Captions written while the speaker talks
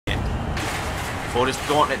Or just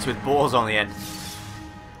gauntlets with balls on the end.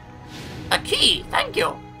 A key, thank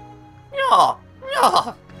you. Yeah,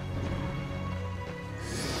 yeah.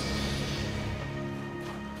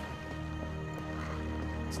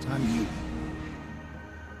 It's time you.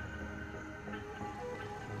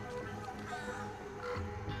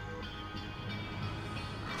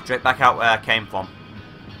 Straight back out where I came from.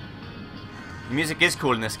 The music is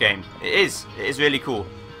cool in this game. It is. It is really cool.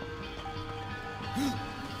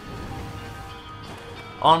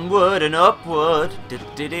 Onward and upward.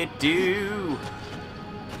 Do.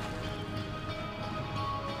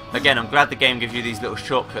 Again, I'm glad the game gives you these little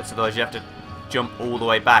shortcuts, otherwise you have to jump all the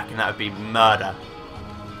way back and that would be murder.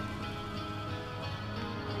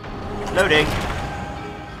 Loading.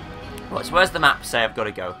 Right, so where's the map say I've got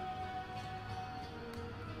to go?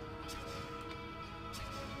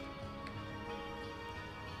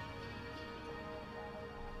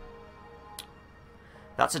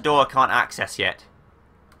 That's a door I can't access yet.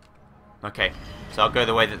 Okay, so I'll go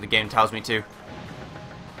the way that the game tells me to.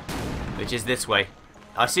 Which is this way.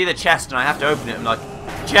 I see the chest and I have to open it. I'm like,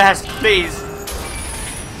 chest, please!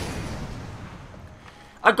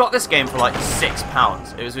 I got this game for like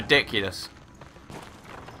 £6. It was ridiculous.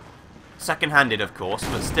 Second-handed, of course,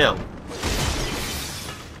 but still.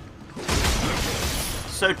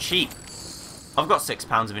 So cheap. I've got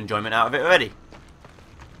 £6 of enjoyment out of it already.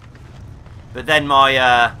 But then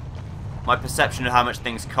my my perception of how much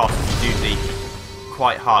things cost is usually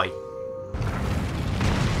quite high.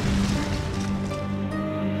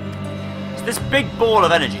 So this big ball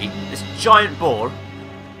of energy, this giant ball.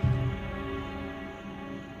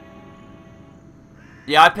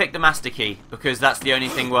 Yeah, I picked the Master Key because that's the only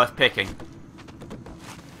thing worth picking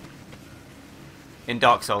in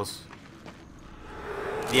Dark Souls.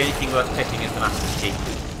 The only thing worth picking is the Master Key.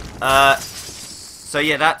 So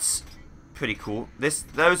yeah, that's pretty cool.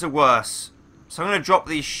 Those are worse. So I'm gonna drop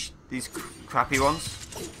these crappy ones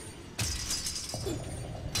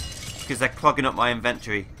because they're clogging up my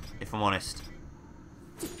inventory. If I'm honest.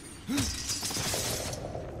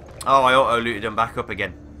 Oh, I auto looted them back up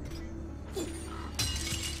again.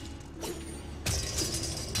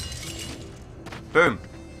 Boom.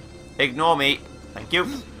 Ignore me. Thank you.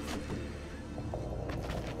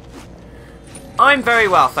 I'm very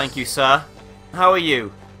well, thank you, sir. How are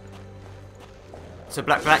you? So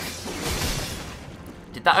black.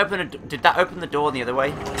 Did that open the door the other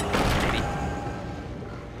way? Maybe.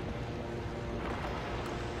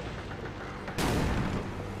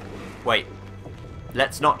 Wait.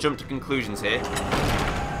 Let's not jump to conclusions here.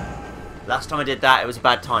 Last time I did that, it was a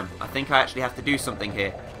bad time. I think I actually have to do something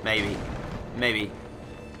here. Maybe.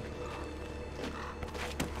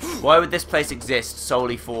 Why would this place exist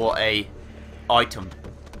solely for a item?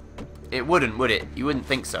 It wouldn't, would it? You wouldn't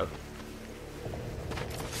think so.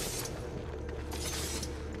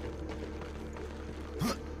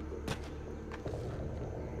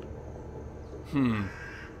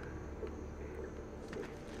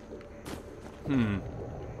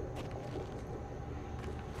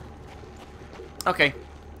 Okay.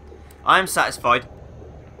 I am satisfied.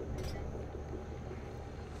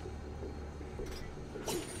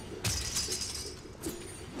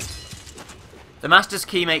 The Master's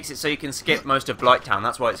Key makes it so you can skip most of Blighttown.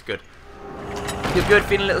 That's why it's good. You're good,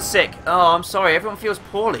 feeling a little sick. Oh, I'm sorry. Everyone feels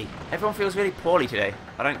poorly. Everyone feels really poorly today.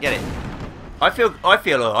 I don't get it. I feel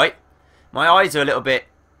alright. My eyes are a little bit,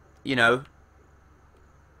 you know,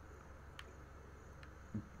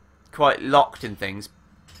 quite locked in things.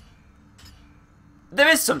 There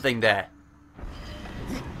is something there.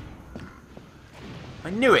 I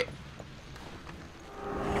knew it.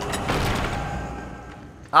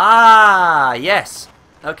 Ah, yes.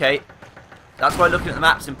 Okay. That's why looking at the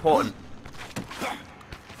map's important.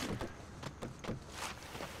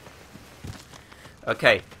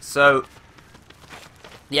 Okay, so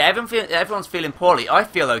yeah, everyone's feeling poorly. I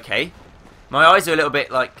feel okay. My eyes are a little bit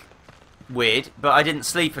like weird, but I didn't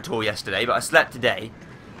sleep at all yesterday, but I slept today.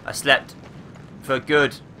 I slept for a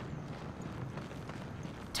good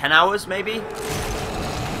 10 hours maybe.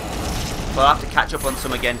 But I'll have to catch up on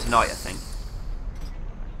some again tonight, I think.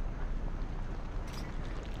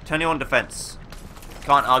 21 defense.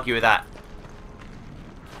 Can't argue with that.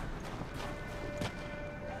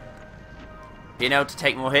 Being able to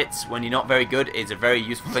take more hits when you're not very good is a very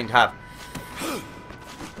useful thing to have.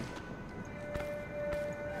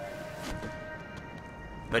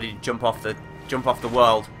 Ready to jump off the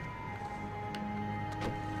world.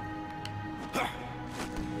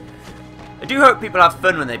 I do hope people have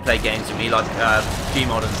fun when they play games with me, like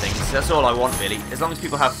Gmod and things. That's all I want, really. As long as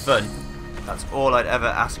people have fun, that's all I'd ever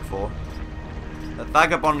ask for. A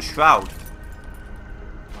Vagabond Shroud.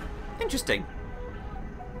 Interesting.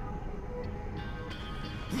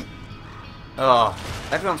 Oh,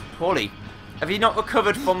 everyone's poorly. Have you not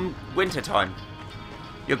recovered from winter time?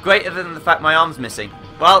 You're greater than the fact my arm's missing.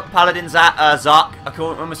 Well, Paladin Zark, I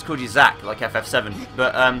almost called you Zack, like FF7.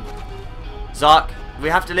 But, Zark, we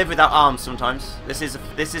have to live without arms sometimes. This is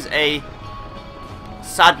a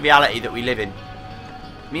sad reality that we live in.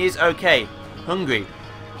 Me is okay. Hungry.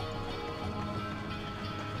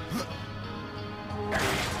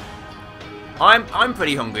 I'm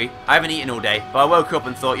pretty hungry. I haven't eaten all day, but I woke up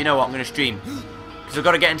and thought, you know what, I'm going to stream. Because I've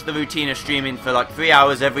got to get into the routine of streaming for like 3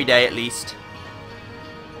 hours every day at least.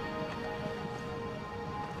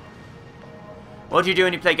 What do you do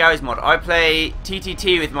when you play Garry's Mod? I play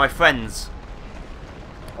TTT with my friends.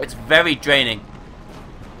 It's very draining.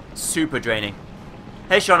 Super draining.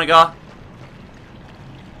 Hey Shonagar.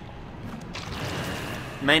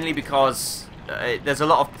 Mainly because there's a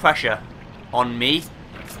lot of pressure on me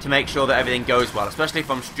to make sure that everything goes well, especially if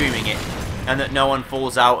I'm streaming it, and that no one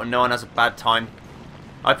falls out and no one has a bad time.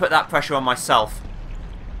 I put that pressure on myself.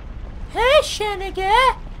 Hey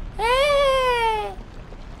Shonagar. Hey.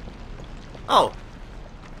 Oh.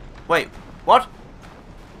 Wait, what?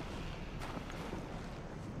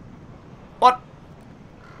 What?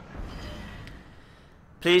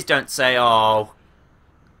 Please don't say, oh.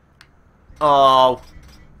 Oh.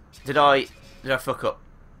 Did I fuck up?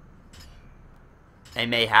 I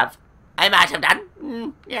may have. I might have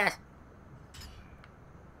done. Yes.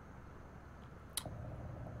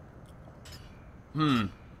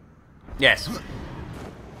 Yes.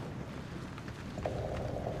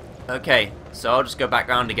 Okay, so I'll just go back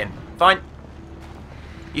round again. Fine.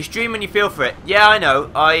 You stream when you feel for it. Yeah, I know.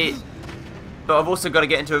 But I've also got to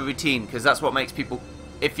get into a routine, because that's what makes people...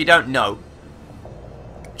 If you don't know...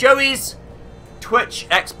 Joey's Twitch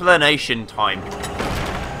explanation time.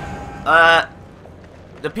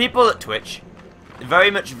 The people at Twitch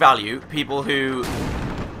very much value people who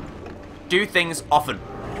do things often.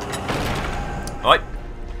 Right?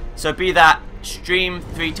 So be that stream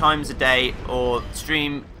 3 times a day, or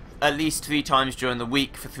stream at least 3 times during the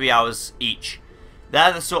week for 3 hours each.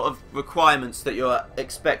 They're the sort of requirements that you're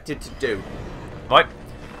expected to do. Right?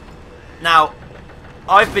 Now,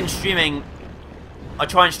 I've been streaming... I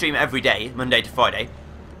try and stream every day, Monday to Friday.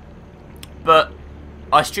 But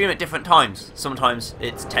I stream at different times. Sometimes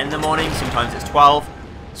it's 10 in the morning, sometimes it's 12,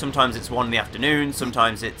 sometimes it's 1 in the afternoon,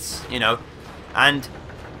 sometimes it's, you know... And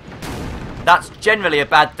that's generally a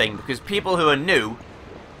bad thing, because people who are new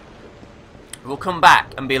will come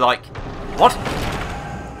back and be like, what?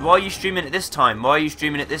 Why are you streaming at this time? Why are you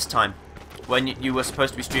streaming at this time? When you were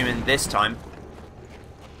supposed to be streaming this time.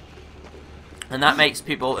 And that makes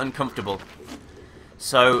people uncomfortable.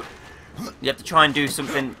 So, you have to try and do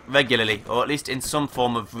something regularly, or at least in some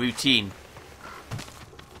form of routine.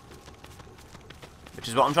 Which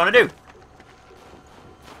is what I'm trying to do.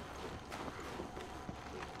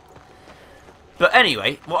 But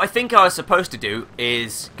anyway, what I think I was supposed to do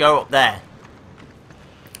is go up there.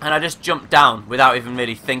 And I just jumped down without even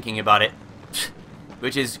really thinking about it.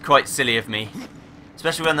 Which is quite silly of me.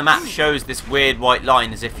 Especially when the map shows this weird white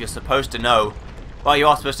line as if you're supposed to know. Well, you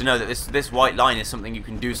are supposed to know that this white line is something you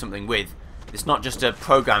can do something with. It's not just a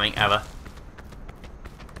programming error.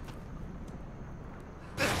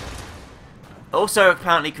 Also,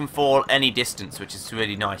 apparently can fall any distance, which is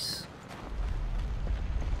really nice.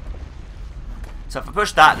 So if I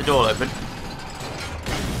push that, the door will open.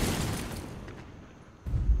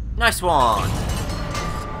 Nice one!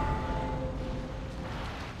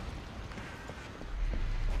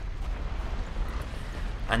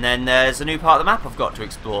 And then there's a new part of the map I've got to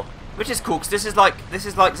explore, which is cool because this is like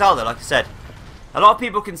Zelda, like I said. A lot of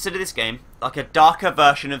people consider this game like a darker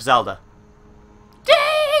version of Zelda.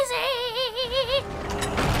 Daisy!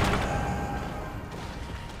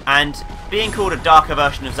 And being called a darker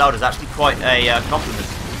version of Zelda is actually quite a compliment.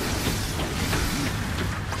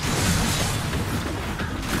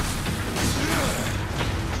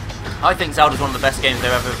 I think Zelda's one of the best games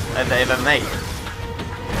they've ever made.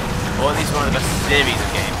 Or at least one of the best series of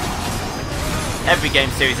games. Every game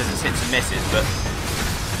series has its hits and misses, but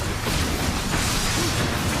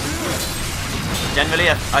generally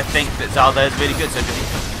I think that Zelda is really good. So to be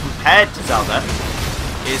compared to Zelda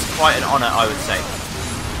is quite an honour, I would say.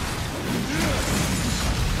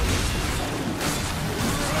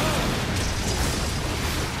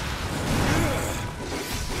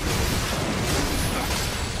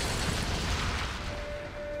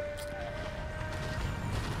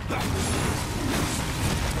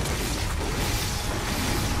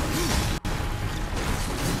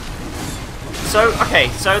 So, okay,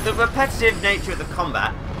 so the repetitive nature of the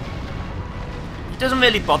combat doesn't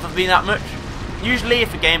really bother me that much. Usually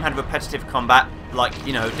if a game had repetitive combat, like,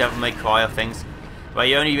 you know, Devil May Cry or things, where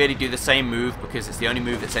you only really do the same move because it's the only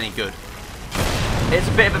move that's any good. It's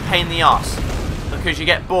a bit of a pain in the arse, because you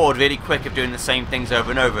get bored really quick of doing the same things over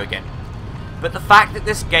and over again. But the fact that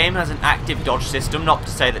this game has an active dodge system, not to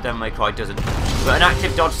say that Devil May Cry doesn't, but an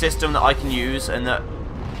active dodge system that I can use and that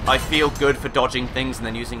I feel good for dodging things and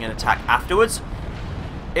then using an attack afterwards,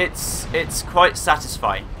 it's quite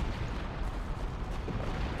satisfying.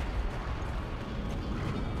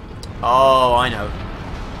 Oh, I know.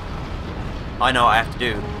 I know what I have to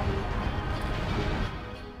do.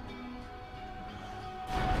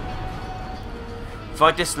 If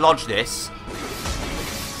I dislodge this...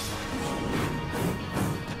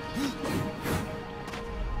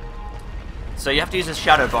 So you have to use a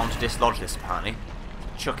shadow bomb to dislodge this, apparently.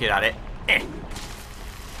 Chuck it at it. Eh.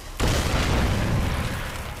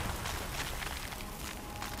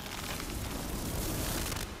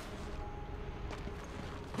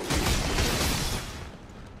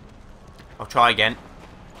 I'll try again.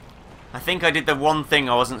 I think I did the one thing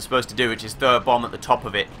I wasn't supposed to do, which is throw a bomb at the top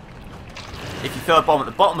of it. If you throw a bomb at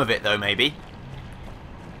the bottom of it, though, maybe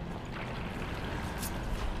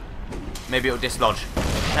it'll dislodge.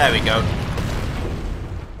 There we go.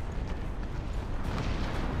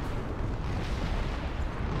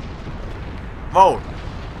 Roll.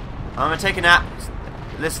 I'm going to take a nap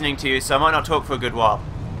listening to you, so I might not talk for a good while.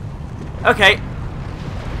 Okay.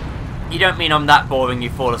 You don't mean I'm that boring you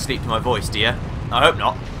fall asleep to my voice, do you? I hope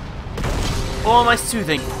not. Or am I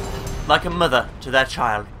soothing, like a mother to their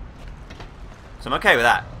child? So I'm okay with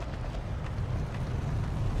that.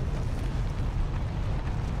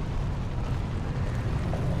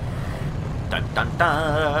 Dun dun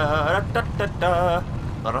da da da da da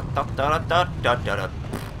da da da da da.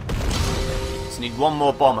 Just need one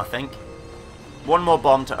more bomb, I think. One more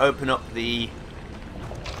bomb to open up the...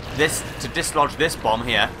 to dislodge this bomb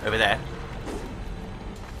here, over there.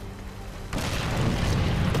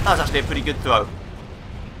 That was actually a pretty good throw.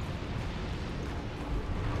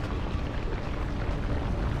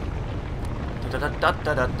 Da, da, da,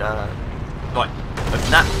 da, da, da. Right,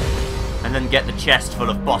 open that, and then get the chest full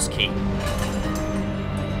of boss key.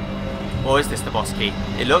 Or is this the boss key?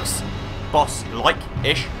 It looks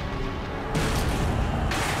boss-like-ish.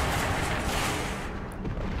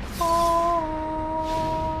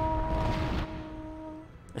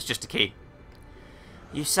 It's just a key.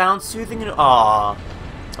 You sound soothing and... Aww.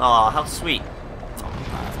 Aww, how sweet.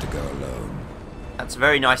 I have to go alone. That's a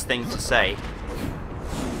very nice thing to say.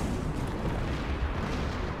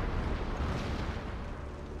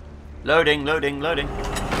 Loading, loading, loading.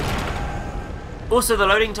 Also, the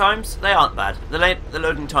loading times, they aren't bad. The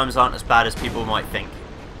loading times aren't as bad as people might think.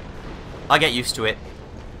 I get used to it.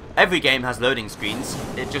 Every game has loading screens.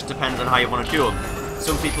 It just depends on how you want to do them.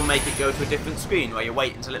 Some people make it go to a different screen where you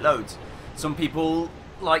wait until it loads. Some people,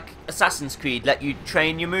 like Assassin's Creed, let you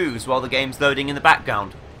train your moves while the game's loading in the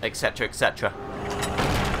background, etc, etc.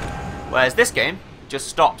 Whereas this game just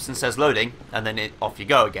stops and says loading, and then off you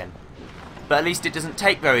go again. But at least it doesn't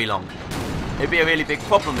take very long. It'd be a really big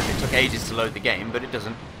problem if it took ages to load the game, but it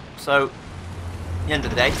doesn't. So, at the end of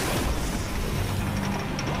the day,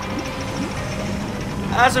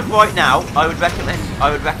 as of right now, I would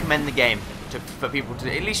recommend the game for people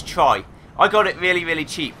to at least try. I got it really, really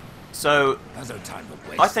cheap, so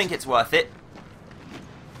I think it's worth it.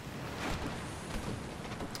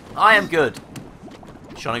 I am good,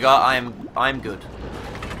 Shonigar. I am good.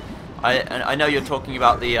 I know you're talking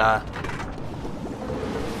about the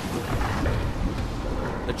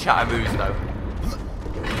chatteroos though.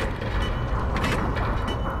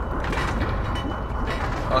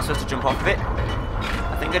 I was supposed to jump off of it.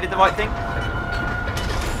 I think I did the right thing.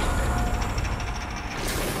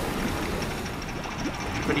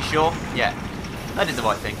 Pretty sure. Yeah, I did the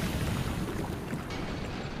right thing.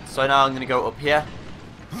 So now I'm going to go up here.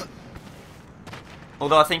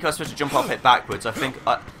 Although I think I was supposed to jump off it backwards. I'm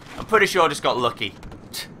pretty sure I just got lucky.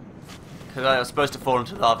 Because I was supposed to fall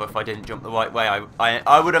into the lava if I didn't jump the right way.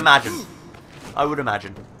 I would imagine. I would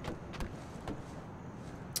imagine.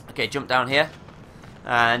 Okay, jump down here.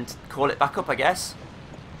 And call it back up, I guess.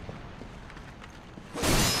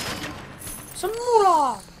 Some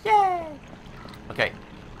moolah! Yay! Okay.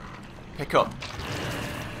 Pick up.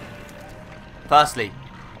 Firstly,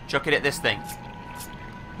 chuck it at this thing.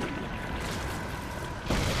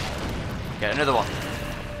 Get another one.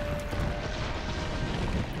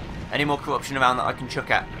 Any more corruption around that I can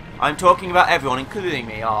chuck at? I'm talking about everyone, including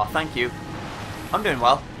me. Ah, thank you. I'm doing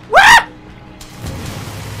well. Wah!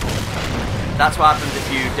 That's what happens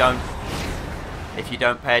if you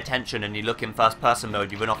don't pay attention and you look in first person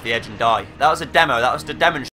mode, you run off the edge and die. That was a demo, that was to demonstrate